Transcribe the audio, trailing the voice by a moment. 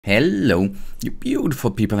Hello, you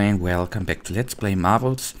beautiful people, and welcome back to Let's Play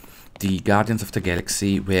Marvel's The Guardians of the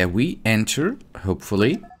Galaxy, where we enter,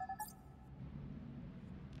 hopefully,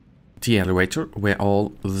 the elevator where all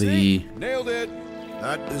the... See? Nailed it!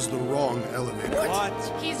 That is the wrong elevator.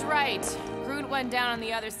 What? He's right. Groot went down on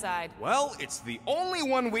the other side. Well, it's the only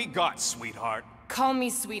one we got, sweetheart. Call me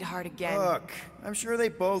sweetheart again. Look, I'm sure they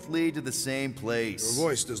both lead to the same place. Your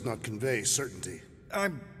voice does not convey certainty.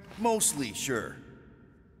 I'm mostly sure.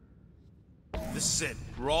 This is it.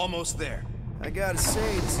 We're almost there. I gotta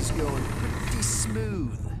say, this is going pretty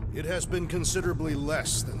smooth. It has been considerably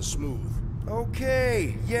less than smooth.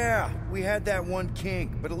 Okay, yeah, we had that one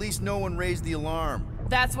kink, but at least no one raised the alarm.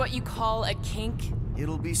 That's what you call a kink?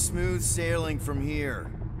 It'll be smooth sailing from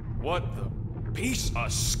here. What the piece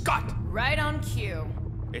of scut? Right on cue.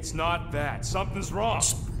 It's not that. Something's wrong.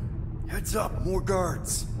 Heads up, more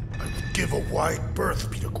guards. I would give a wide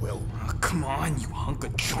berth, Peter Quill. Oh, come on, you hunk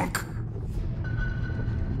of junk.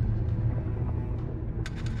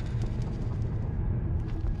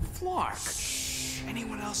 Flark. Shh.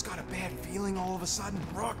 Anyone else got a bad feeling all of a sudden?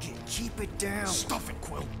 Rocket, keep it down. Stuff it,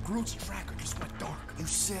 Quill. Groot's tracker just went dark. You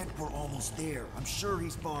said we're almost there. I'm sure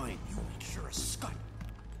he's fine. You make sure a scut.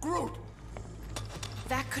 Groot!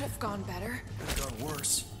 That could have gone better. Could have gone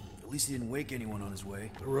worse. At least he didn't wake anyone on his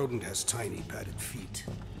way. The rodent has tiny padded feet.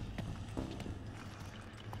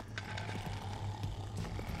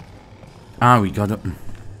 Ah, we got it.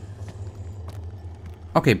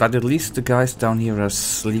 Okay, but at least the guys down here are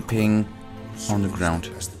sleeping on the ground.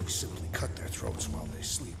 Best that we simply cut their throats while they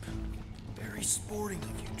sleep. Very sporting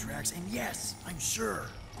of you, Drax, and yes, I'm sure.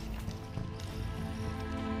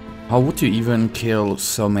 How would you even kill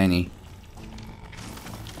so many?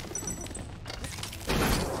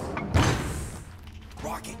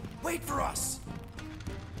 Rocket, wait for us!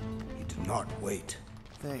 He did not wait.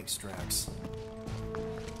 Thanks, Drax.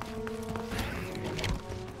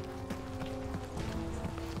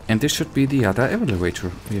 And this should be the other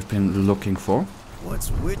elevator we have been looking for.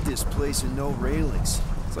 What's with this place and no railings?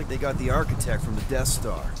 It's like they got the architect from the Death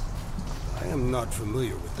Star. I am not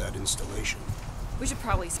familiar with that installation. We should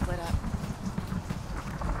probably split up.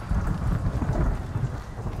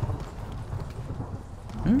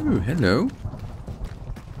 Oh, hello.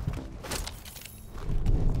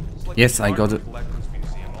 Yes, I got it.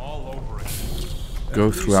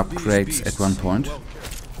 Go through upgrades at one point.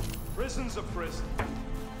 Prison's a prison.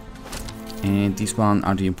 And these one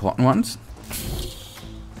are the important ones.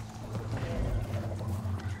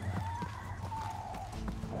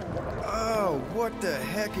 Oh, what the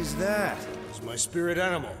heck is that? It's my spirit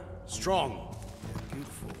animal. Strong. Yeah,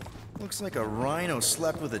 beautiful. Looks like a rhino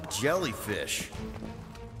slept with a jellyfish.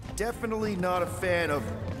 Definitely not a fan of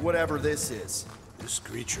whatever this is. This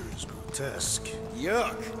creature is grotesque.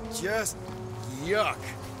 Yuck. Just yuck.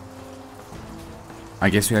 I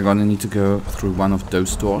guess we are gonna need to go through one of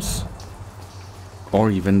those doors. Or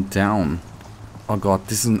even down. Oh god,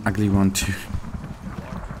 this is an ugly one too.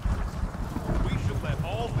 We should let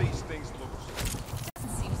all these things loose.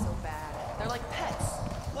 Doesn't seem so bad. They're like pets.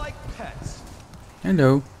 Like pets.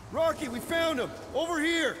 Hello. Rocky, we found him! Over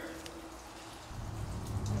here!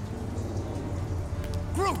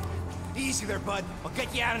 Groot! Easy there, bud. I'll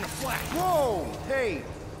get you out in a flash. Whoa! Hey!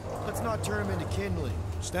 Let's not turn him into kindling.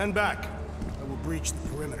 Stand back. I will breach the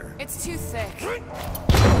perimeter. It's too thick.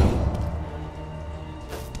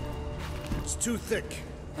 It's too thick.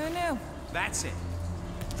 Who knew? That's it.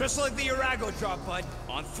 Just like the Arago drop, bud.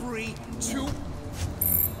 On 3, 2...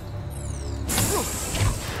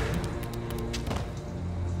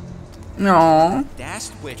 No.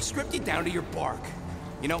 Dast witch stripped you down to your bark.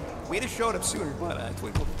 You know, we'd have showed up sooner, but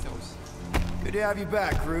twinkle the toes. Good to have you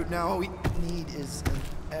back, Groot. Now all we need is an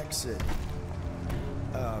exit.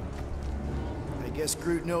 I guess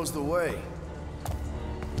Groot knows the way.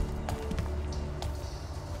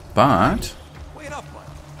 But... Wait up, bud.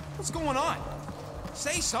 What's going on?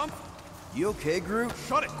 Say something. You okay, Groot?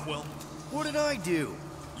 Shut it, Quill. What did I do?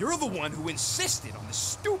 You're the one who insisted on this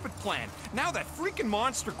stupid plan. Now that freaking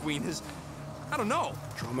monster queen has... I don't know.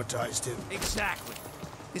 Traumatized him. Exactly.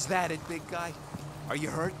 Is that it, big guy? Are you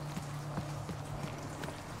hurt?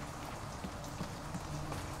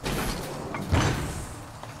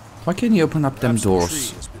 why can't you open up them Perhaps the doors?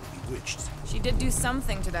 tree has been bewitched. She did do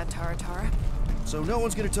something to that Tara. So no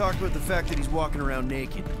one's gonna talk about the fact that he's walking around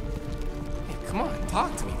naked. Hey, come on,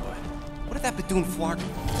 talk to me, bud. What did that Bethune Flark...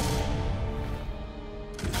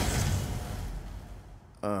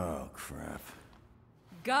 Oh, crap.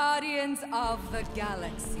 Guardians of the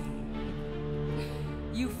Galaxy.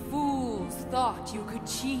 You fools thought you could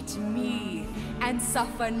cheat me and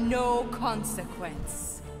suffer no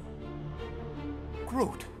consequence.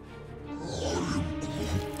 Groot,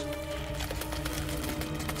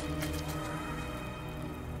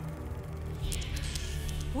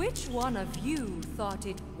 Which one of you thought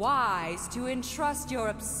it wise to entrust your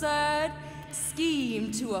absurd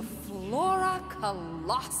scheme to a Flora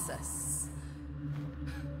Colossus?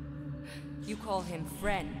 You call him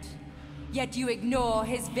friend, yet you ignore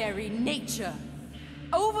his very nature,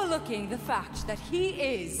 overlooking the fact that he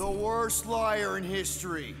is The worst liar in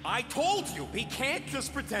history. I told you, he can't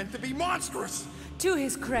just pretend to be monstrous. To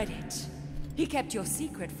his credit, he kept your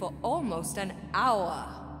secret for almost an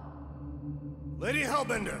hour. Lady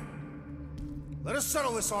Hellbender, let us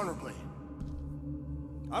settle this honorably.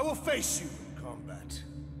 I will face you in combat.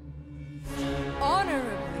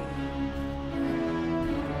 Honorably.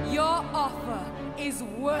 Your offer is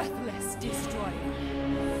worthless, Destroyer.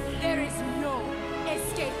 There is no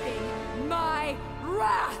escaping my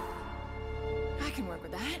wrath! I can work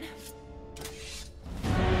with that.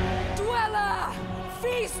 Dweller!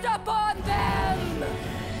 Feast upon them!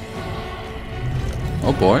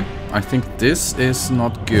 Oh boy, I think this is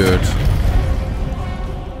not good.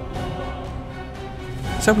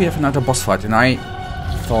 So we have another boss fight, and I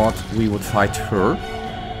thought we would fight her.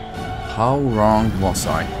 How wrong was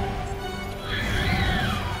I?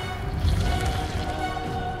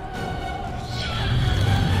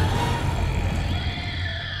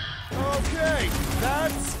 Okay,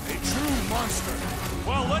 that's a true monster.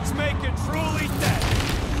 Well, let's make it truly dead.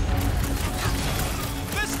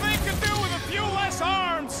 This thing could do with a few less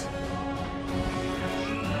arms.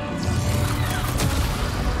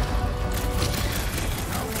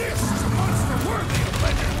 Now this is a monster worthy of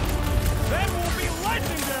legend. Then we'll be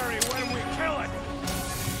legendary when we kill it.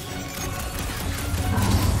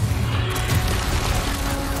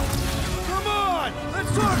 Come on!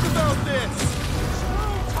 Let's talk about this!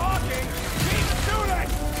 Screw talking. Keep shooting.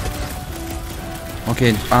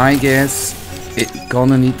 Okay, I guess it's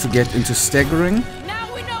gonna need to get into staggering.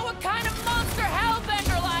 Now we know what kind of monster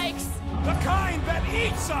Hellbender likes! The kind that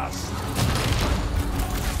eats us.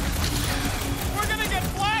 We're gonna get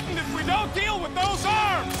flattened if we don't deal with those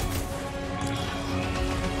arms.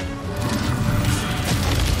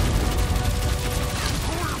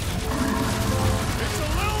 It's a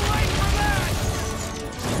little late for that.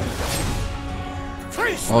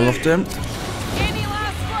 Face All me. of them. Any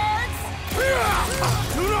last words?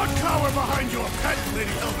 Do not cower behind your pet,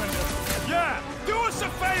 Lady Hellbender. Yeah, do us a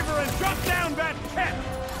favor and drop down that pet.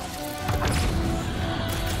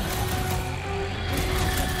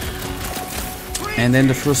 And then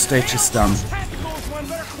the first stage is done. Tentacles when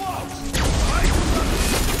they're close.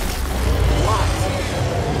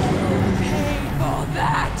 For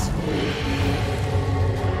that!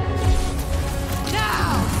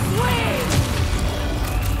 Now, swing!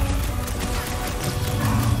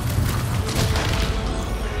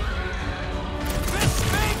 This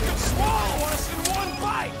thing could swallow us in one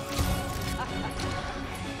bite.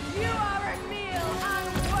 You are a meal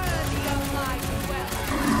unworthy of my dwelling.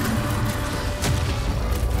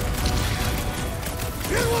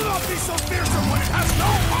 It will not be so fearsome when it has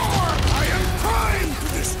no power! I am trying to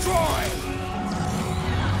destroy!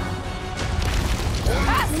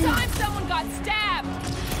 Last time someone got stabbed!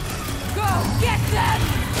 Go get them!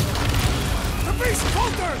 The beast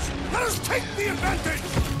bolters! Let us take the advantage!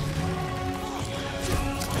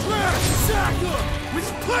 Drax, sack him!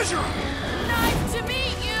 With pleasure! Nice to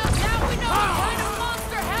meet you! Now we know what kind of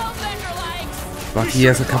monster Hellbender likes! But he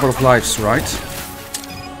has a couple of lives, right?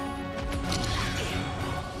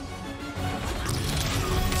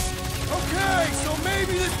 Okay, so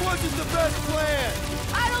maybe this wasn't the best plan!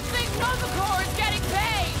 I don't think Novacore is getting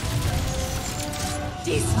paid!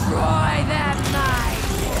 Destroy that knife!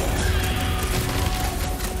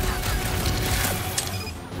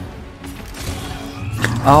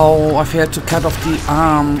 Oh, I've had to cut off the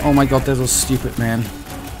arm. Oh my god, that was stupid, man.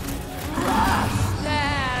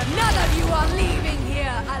 There! None of you are leaving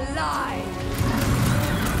here alive!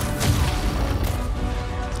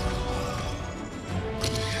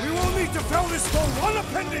 We will need to fell this foe one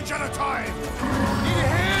appendage at a time! Need a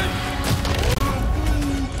hand?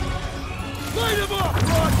 Light him up,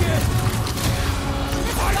 Rocket!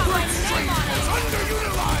 My got my great name strength on it. is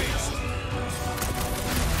underutilized!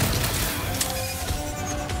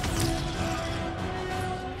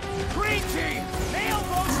 Green team, nail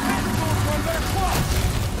those tentacles when they're close.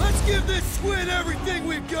 Let's give this squid everything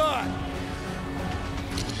we've got!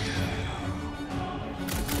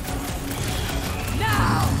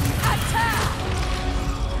 Now, attack!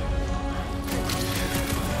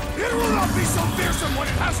 It will not be so fearsome when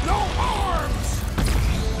it has no arms!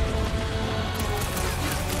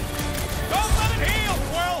 Don't let it heal,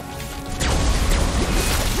 Quill.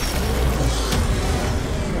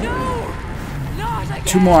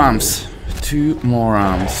 2 more arms. 2 more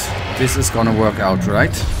arms. This is gonna work out,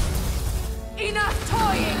 right? Enough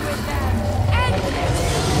toying with them! End this!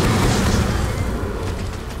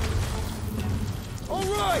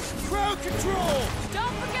 Alright, crowd control!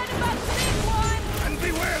 Don't forget about the big one! And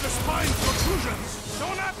beware the spine protrusions!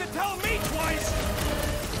 Don't have to tell me twice!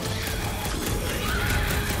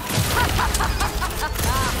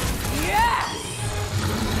 Yes!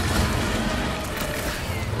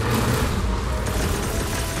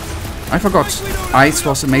 I forgot. Ice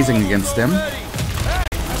was amazing against them. Hey,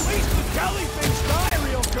 at least the jellyfish die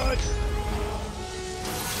real good!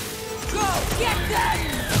 Go get them!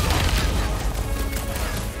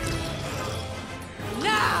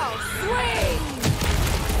 Now swing!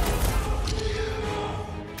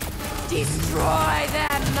 Destroy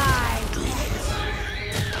them, mine!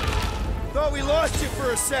 Thought we lost you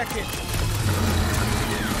for a second.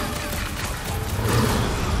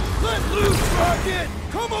 Let loose, Rocket!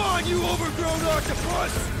 Come on, you overgrown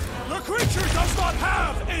octopus! The creature does not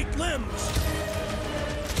have 8 limbs!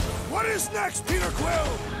 What is next, Peter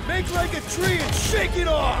Quill? Make like a tree and shake it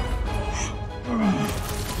off!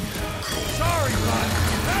 Sorry, bud.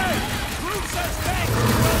 Hey! Groot says thanks,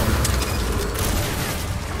 Quill!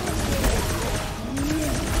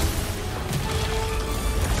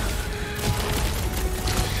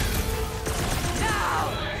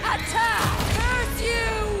 Now attack! Curse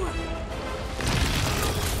you!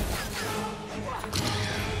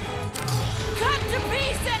 Cut to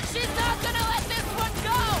pieces! She's not gonna let this one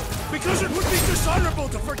go! Because it would be dishonorable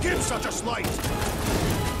to forgive such a slight!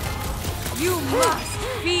 You must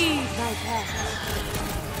feed my pet.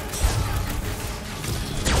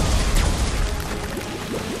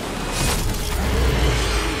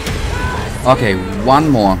 Okay, 1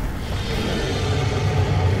 more.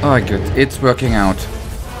 Oh, good. It's working out.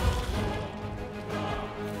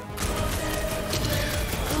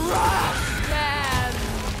 Rock them!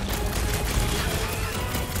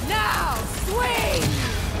 Now swing!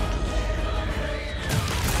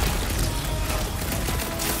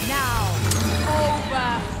 Now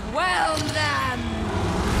overwhelm them!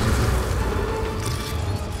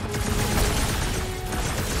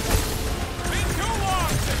 Been too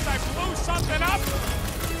long since I blew something up!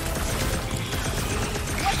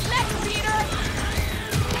 What's next, Peter?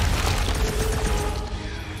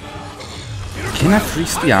 Can I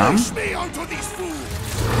freeze the arm? Unleash me onto these fools!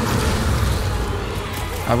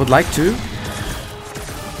 I would like to.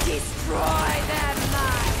 Destroy them,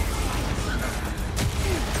 mine!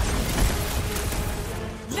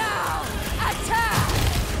 Now attack!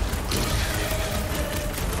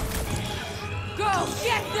 Go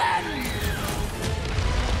get them!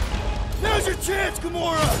 Now's your chance,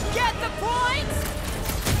 Gamora! Get the point?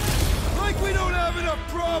 Like we don't have enough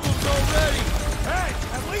problems already! Hey,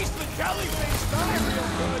 at least the jellyfish die real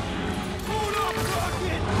good! Hold up,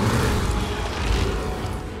 Rocket!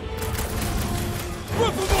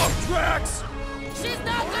 Rip him off, Drax! She's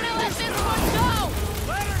not gonna let this one go!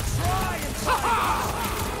 Let her try and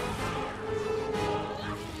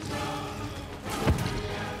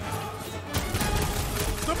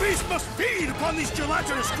The beast must feed upon these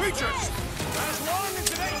gelatinous creatures! as long as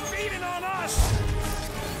it ain't feeding on us!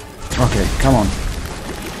 Okay, come on.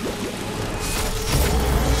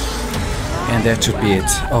 And that should be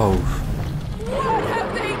it. Oh. What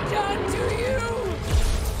have they done to you?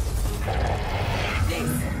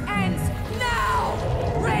 This ends now!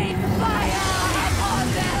 Rain fire upon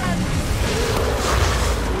them!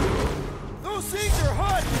 Those things are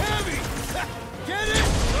hot and heavy! Get it?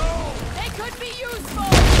 They could be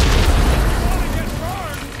useful! Wanna get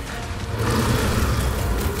burned?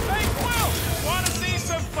 Hey, Quill! Wanna see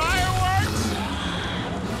some fireworks?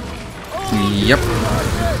 Yep.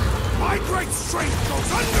 My great strength goes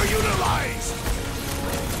underutilized!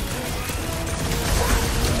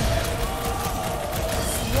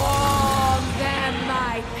 Swarm them,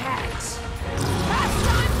 my pet! Last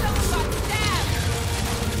time someone got stabbed!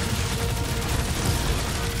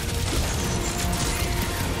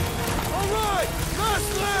 Alright! Last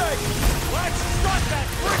leg! Let's strut that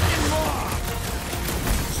frickin' mob!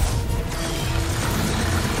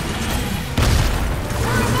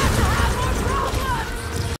 We're about to have more problems!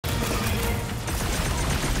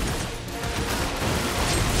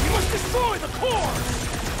 We must destroy the core!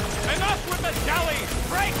 Enough with the jelly!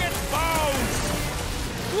 Break its bones!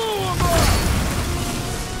 Blow him up!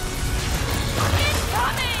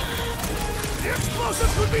 Incoming! The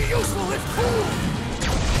explosives would be useful if cooled!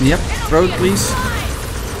 Yep. Throw it, please.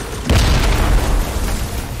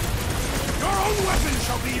 Your own weapon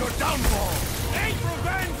shall be your downfall! Ain't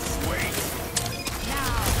revenge, sweet!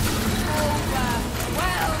 Now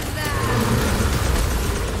overwhelm them!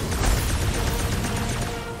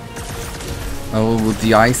 Oh,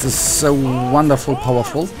 the ice is so wonderful,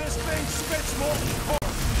 powerful. This thing spits molten core.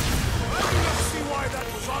 I can see why that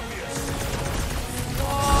was obvious.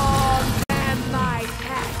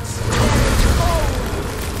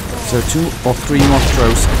 So 2 or 3 more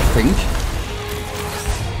throws, I think.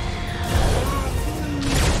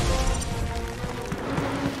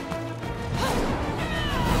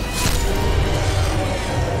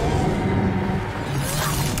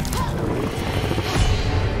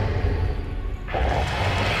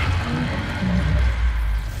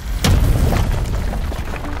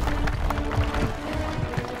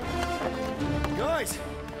 Guys,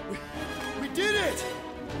 we did it!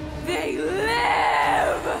 They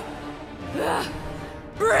live!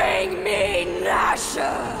 Bring me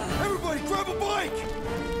Nasha! Everybody grab a bike!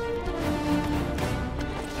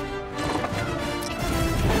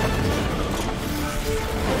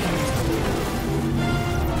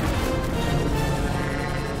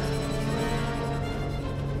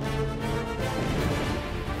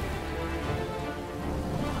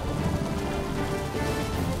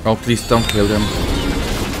 Oh, please don't kill them.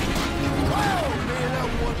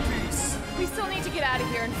 We still need to get out of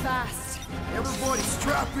here and fast. Everybody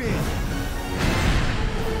strap in!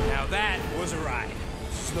 Now that was a ride.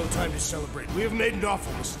 This is no time to celebrate. We have made an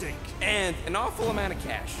awful mistake. And an awful amount of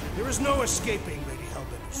cash. There is no escaping Lady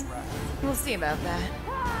Hellbender's wrath. We'll see about that.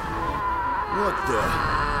 What the?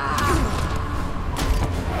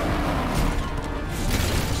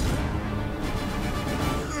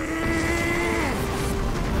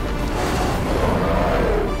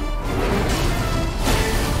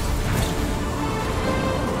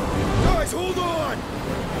 Guys, hold on!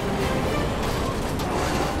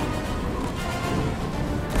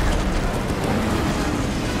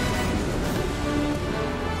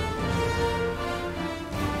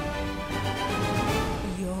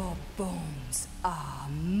 Your bones are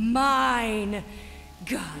mine,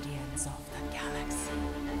 Guardians of the Galaxy.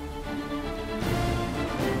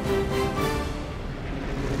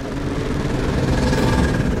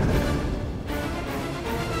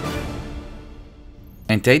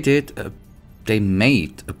 And they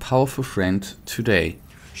made a powerful friend today.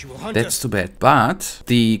 She will hunt That's us. too bad. But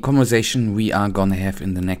the conversation we are gonna have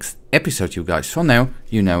in the next episode, you guys. For now,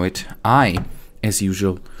 you know it. I, as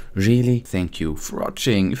usual, really thank you for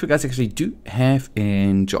watching. If you guys actually do have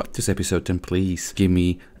enjoyed this episode, then please give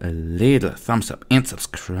me a little thumbs up and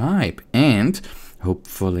subscribe. And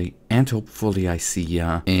hopefully I see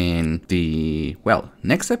ya in the, well,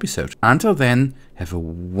 next episode. Until then, have a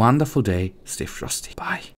wonderful day. Stay frosty. Bye.